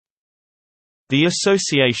The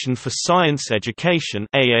Association for Science Education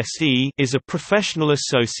 (ASE) is a professional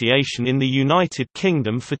association in the United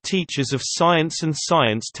Kingdom for teachers of science and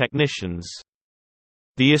science technicians.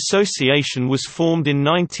 The association was formed in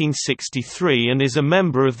 1963 and is a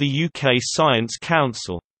member of the UK Science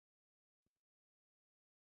Council.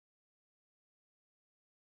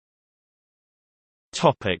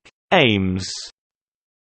 Topic: Aims.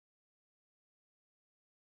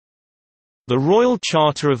 The Royal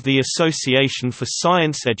Charter of the Association for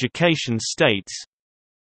Science Education states,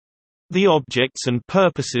 "The objects and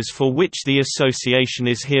purposes for which the association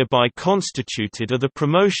is hereby constituted are the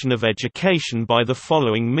promotion of education by the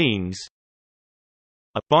following means: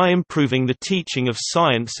 a. By improving the teaching of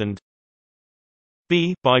science, and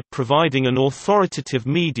b. By providing an authoritative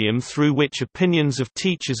medium through which opinions of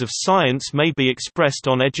teachers of science may be expressed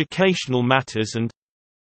on educational matters, and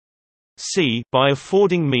c. By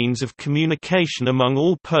affording means of communication among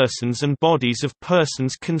all persons and bodies of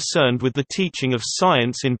persons concerned with the teaching of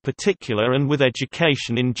science in particular and with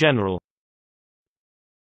education in general."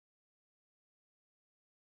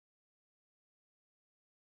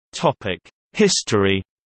 History.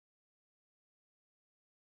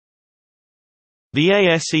 The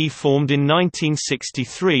ASE formed in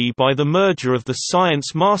 1963 by the merger of the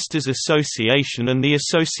Science Masters Association and the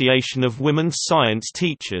Association of Women Science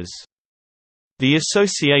Teachers. The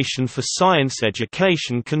Association for Science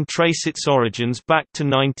Education can trace its origins back to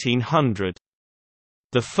 1900.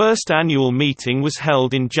 The first annual meeting was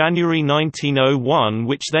held in January 1901,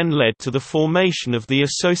 which then led to the formation of the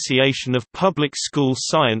Association of Public School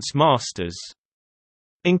Science Masters.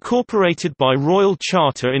 Incorporated by Royal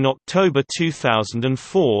Charter in October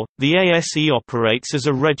 2004, the ASE operates as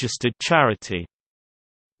a registered charity.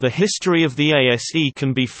 The history of the ASE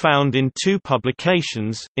can be found in two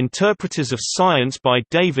publications, Interpreters of Science by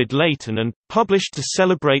David Layton and, published to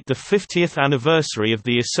celebrate the 50th anniversary of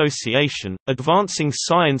the association, Advancing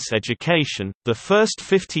Science Education, The First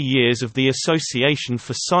 50 Years of the Association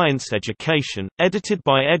for Science Education, edited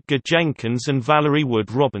by Edgar Jenkins and Valerie Wood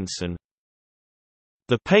Robinson.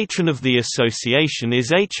 The patron of the association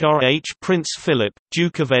is HRH Prince Philip,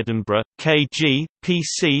 Duke of Edinburgh, KG,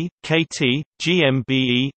 PC, KT,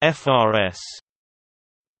 GMBE, FRS.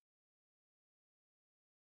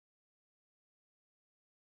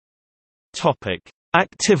 Topic: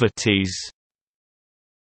 Activities.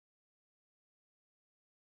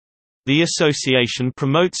 The association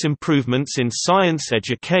promotes improvements in science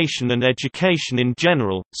education and education in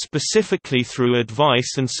general, specifically through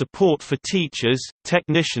advice and support for teachers,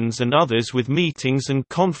 technicians and others with meetings and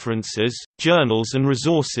conferences, journals and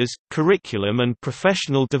resources, curriculum and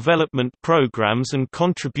professional development programs and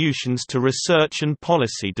contributions to research and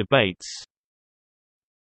policy debates.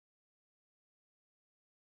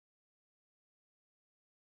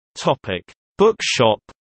 Bookshop.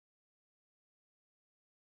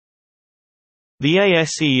 The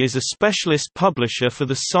ASE is a specialist publisher for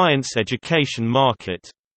the science education market.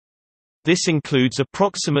 This includes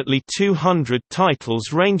approximately 200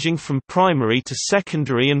 titles ranging from primary to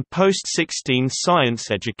secondary and post-16 science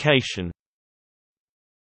education.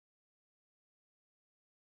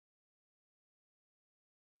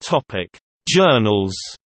 Journals.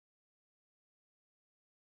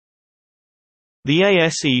 The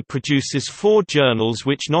ASE produces 4 journals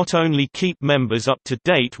which not only keep members up to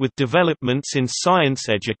date with developments in science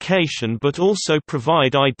education but also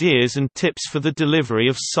provide ideas and tips for the delivery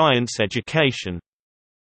of science education.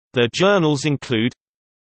 Their journals include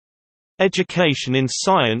Education in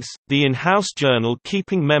Science, the in-house journal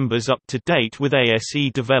keeping members up to date with ASE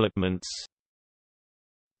developments.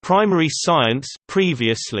 Primary Science,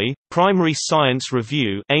 previously, Primary Science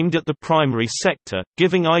Review, aimed at the primary sector,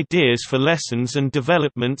 giving ideas for lessons and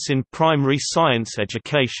developments in primary science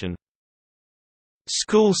education.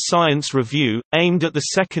 School Science Review, aimed at the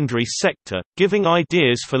secondary sector, giving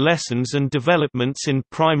ideas for lessons and developments in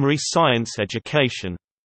primary science education.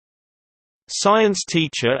 Science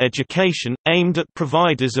Teacher Education, aimed at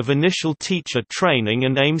providers of initial teacher training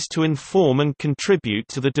and aims to inform and contribute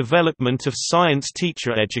to the development of science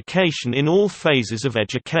teacher education in all phases of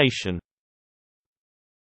education.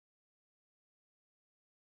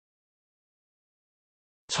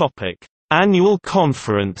 Annual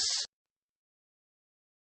conference.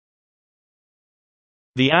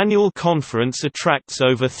 The annual conference attracts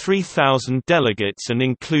over 3,000 delegates and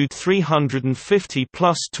include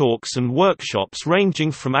 350+ talks and workshops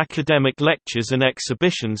ranging from academic lectures and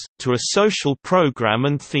exhibitions, to a social program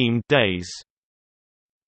and themed days.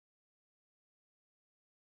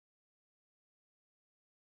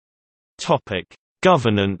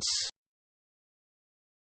 Governance.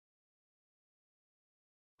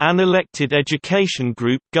 An elected education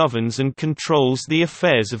group governs and controls the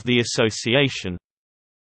affairs of the association.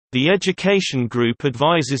 The education group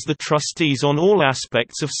advises the trustees on all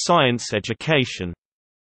aspects of science education.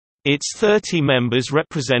 Its 30 members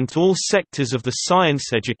represent all sectors of the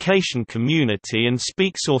science education community and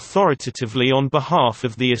speaks authoritatively on behalf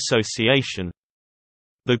of the association.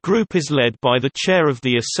 The group is led by the chair of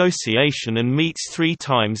the association and meets 3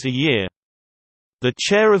 times a year. The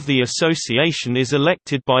chair of the association is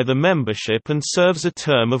elected by the membership and serves a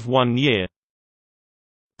term of 1 year.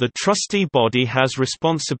 The trustee body has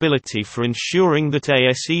responsibility for ensuring that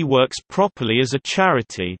ASE works properly as a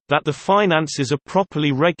charity, that the finances are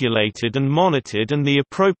properly regulated and monitored and the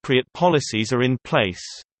appropriate policies are in place.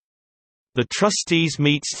 The trustees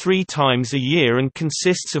meets 3 times a year and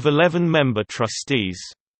consists of 11 member trustees.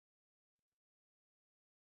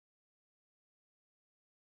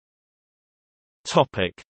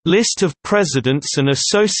 List of presidents and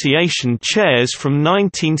association chairs from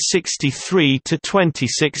 1963 to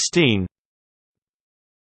 2016.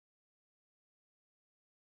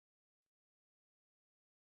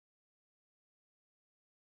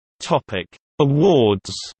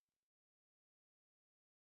 Awards.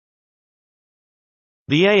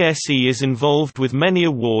 The ASE is involved with many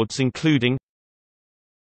awards including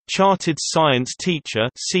Chartered Science Teacher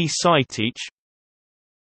 (see SciTeach),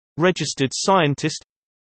 Registered Scientist,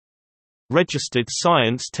 Registered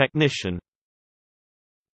Science Technician.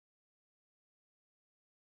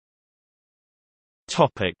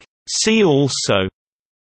 See also: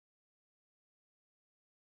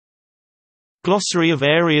 Glossary of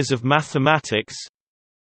areas of mathematics,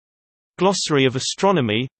 Glossary of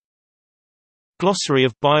astronomy, Glossary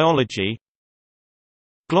of biology,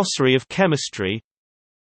 Glossary of chemistry,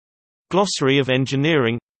 Glossary of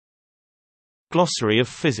engineering, Glossary of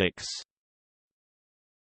physics.